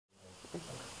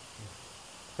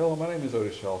Hello, my name is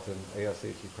Otis Shelton,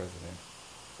 AIChE President.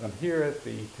 I'm here at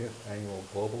the 10th Annual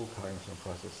Global Congress on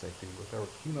Process Safety with our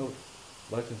keynote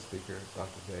legend speaker,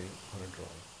 Dr. Bea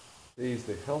Ponnudurai. Bea is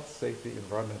the Health, Safety,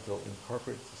 Environmental, and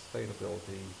Corporate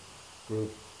Sustainability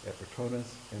Group at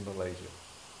PETRONAS in Malaysia.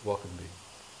 Welcome, Bea.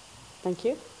 Thank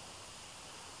you.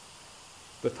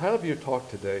 The title of your talk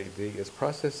today, Bea, is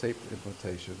Process Safety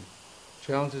Implementation,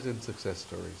 Challenges and Success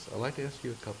Stories. I'd like to ask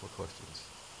you a couple of questions.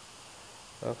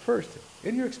 First,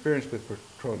 in your experience with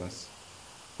PETRONAS,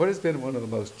 what has been one of the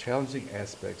most challenging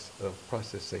aspects of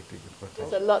process safety implementation?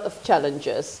 There's a lot of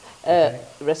challenges,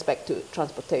 respect to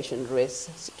transportation risk,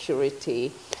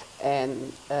 security,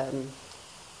 and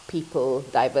people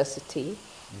diversity.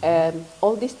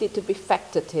 All this need to be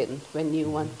factored in when you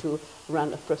want to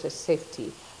run a process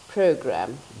safety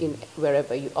program in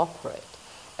wherever you operate.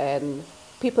 And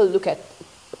people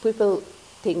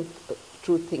think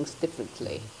through things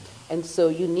differently. And so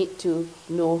you need to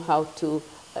know how to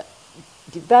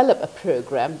develop a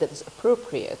program that is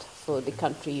appropriate for the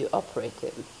country you operate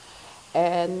in.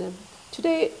 And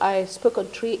today I spoke on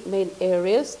three main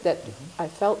areas that I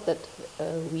felt that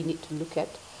we need to look at.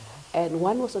 And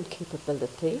one was on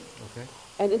capability. Okay.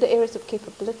 And in the areas of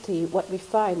capability, what we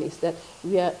find is that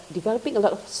we are developing a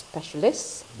lot of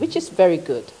specialists, which is very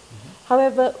good.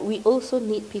 However, we also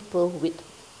need people with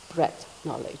breadth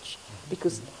knowledge,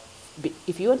 because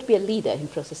if you want to be a leader in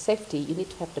process safety, you need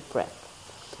to have the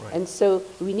breadth. Right. And so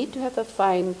we need to have a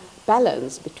fine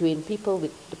balance between people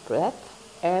with the breadth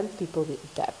and people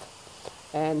with depth.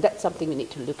 And that's something we need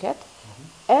to look at.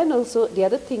 And also the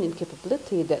other thing in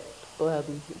capability that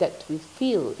we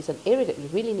feel is an area that we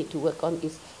really need to work on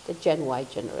is the Gen Y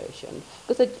generation.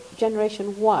 Because the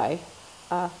Generation Y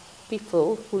are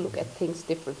people who look at things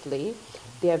differently.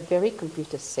 They are very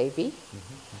computer savvy.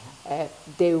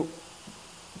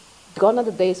 Gone are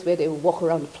the days where they walk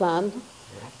around the plant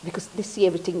because they see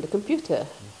everything in the computer.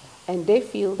 And they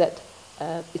feel that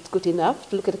it's good enough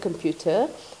to look at the computer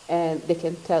and they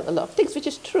can tell a lot of things, which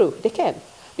is true, they can.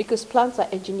 Because plants are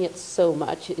engineered so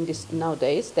much in this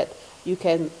nowadays that you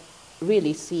can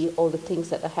really see all the things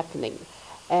that are happening.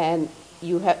 And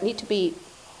you need to be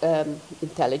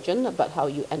intelligent about how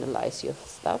you analyze your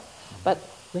stuff. But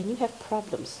when you have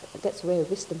problems, that's where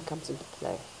wisdom comes into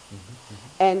play.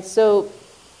 And so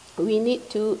we need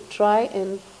to try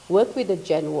and work with the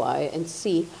Gen Y and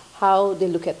see how they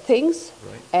look at things,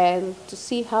 and to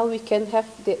see how we can have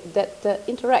that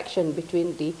interaction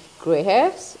between the grey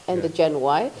hairs and the Gen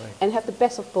Y and have the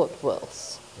best of both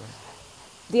worlds.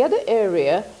 The other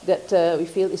area that we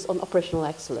feel is on operational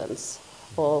excellence,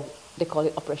 or they call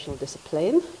it operational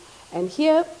discipline. And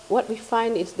here what we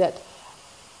find is that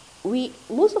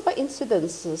most of our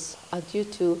incidences are due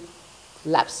to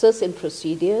lapses in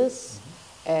procedures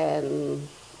and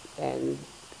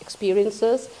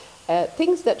experiences,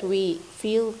 things that we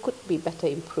feel could be better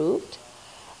improved.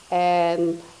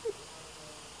 And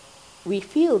we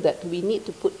feel that we need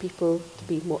to put people to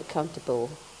be more accountable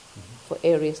for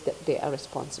areas that they are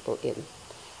responsible in.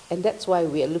 And that's why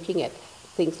we are looking at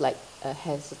things like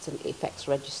hazards and effects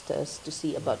registers to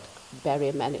see about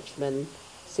barrier management,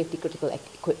 safety critical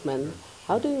equipment.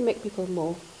 How do we make people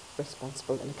more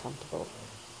responsible and accountable?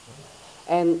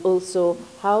 And also,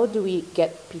 how do we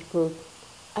get people,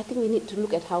 I think we need to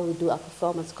look at how we do our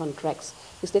performance contracts,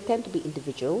 because they tend to be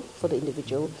individual, for the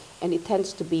individual, and it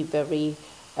tends to be very,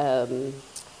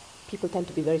 people tend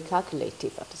to be very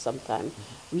calculative after some time.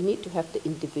 We need to have the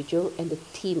individual and the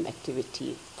team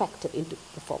activity factored into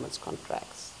performance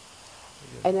contracts.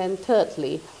 And then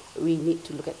thirdly, we need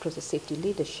to look at process safety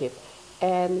leadership.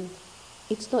 And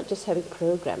it's not just having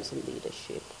programs in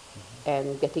leadership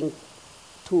and getting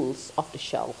tools off the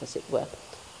shelf, as it were.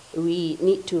 We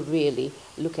need to really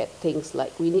look at things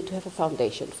like, we need to have a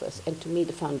foundation first. And to me,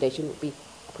 the foundation would be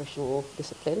operational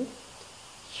discipline,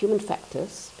 human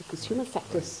factors, because human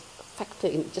factors factor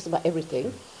in just about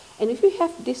everything. And if we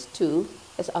have these two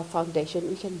as our foundation,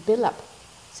 we can build up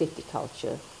safety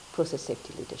culture, process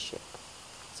safety leadership.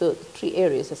 So the three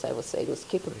areas, as I was saying, was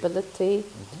capability,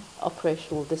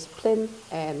 operational discipline,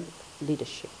 and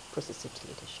leadership, process safety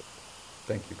leadership.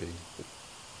 Thank you, Bea.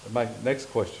 My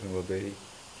next question will be,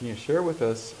 can you share with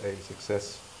us a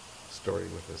success story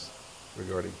with us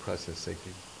regarding process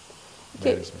safety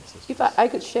management systems? If I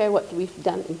could share what we've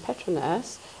done in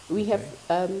PETRONAS, we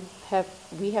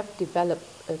have developed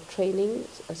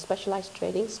a specialized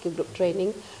training, skill group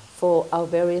training for our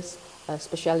various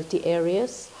specialty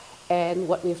areas. And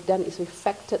what we've done is we've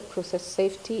factored process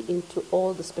safety into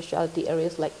all the specialty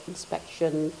areas like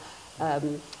inspection,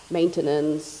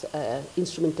 maintenance,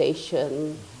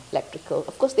 instrumentation, electrical.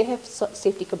 Of course, they have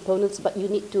safety components, but you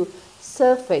need to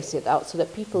surface it out so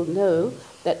that people know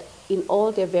that in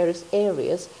all their various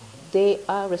areas, they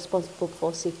are responsible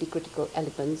for safety critical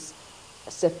elements,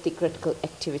 safety critical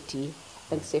activity,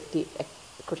 and safety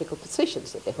critical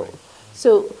positions that they hold.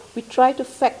 So we try to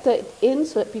factor it in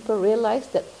so that people realize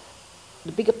that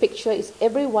the bigger picture is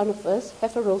every one of us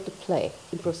have a role to play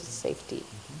in process safety.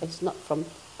 It's not from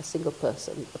a single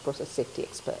person, a process safety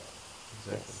expert.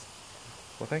 Exactly. Yes.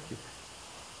 Well, thank you.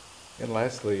 And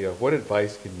lastly, what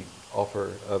advice can you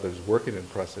offer others working in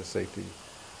process safety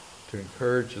to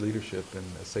encourage leadership in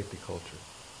a safety culture?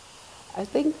 I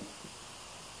think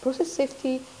process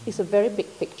safety is a very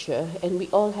big picture, and we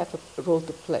all have a role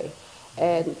to play.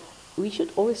 And we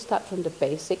should always start from the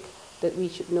basic, that we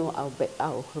should know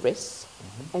our risks,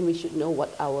 and we should know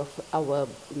what our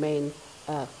main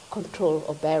control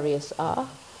or barriers are,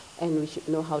 and we should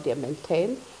know how they are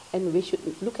maintained, and we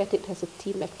should look at it as a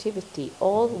team activity,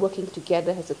 all working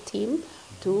together as a team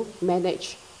to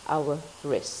manage our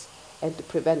risks and to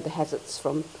prevent the hazards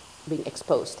from being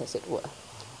exposed, as it were.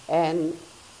 And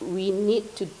we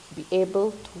need to be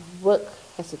able to work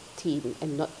as a team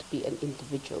and not to be an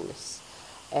individualist.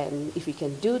 And if we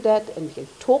can do that, and we can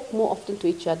talk more often to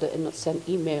each other and not send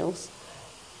emails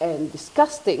and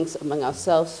discuss things among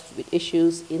ourselves with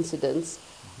issues, incidents,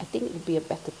 I think it would be a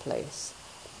better place.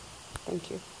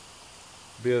 Thank you.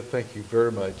 Bea, thank you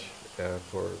very much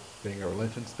for being our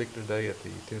luncheon speaker today at the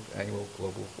 10th Annual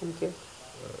Global Thank you.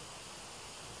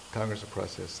 Congress of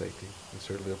Process Safety. We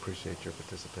certainly appreciate your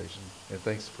participation, and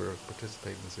thanks for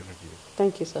participating in this interview.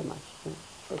 Thank you so much.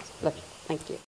 It's a pleasure. Thank you.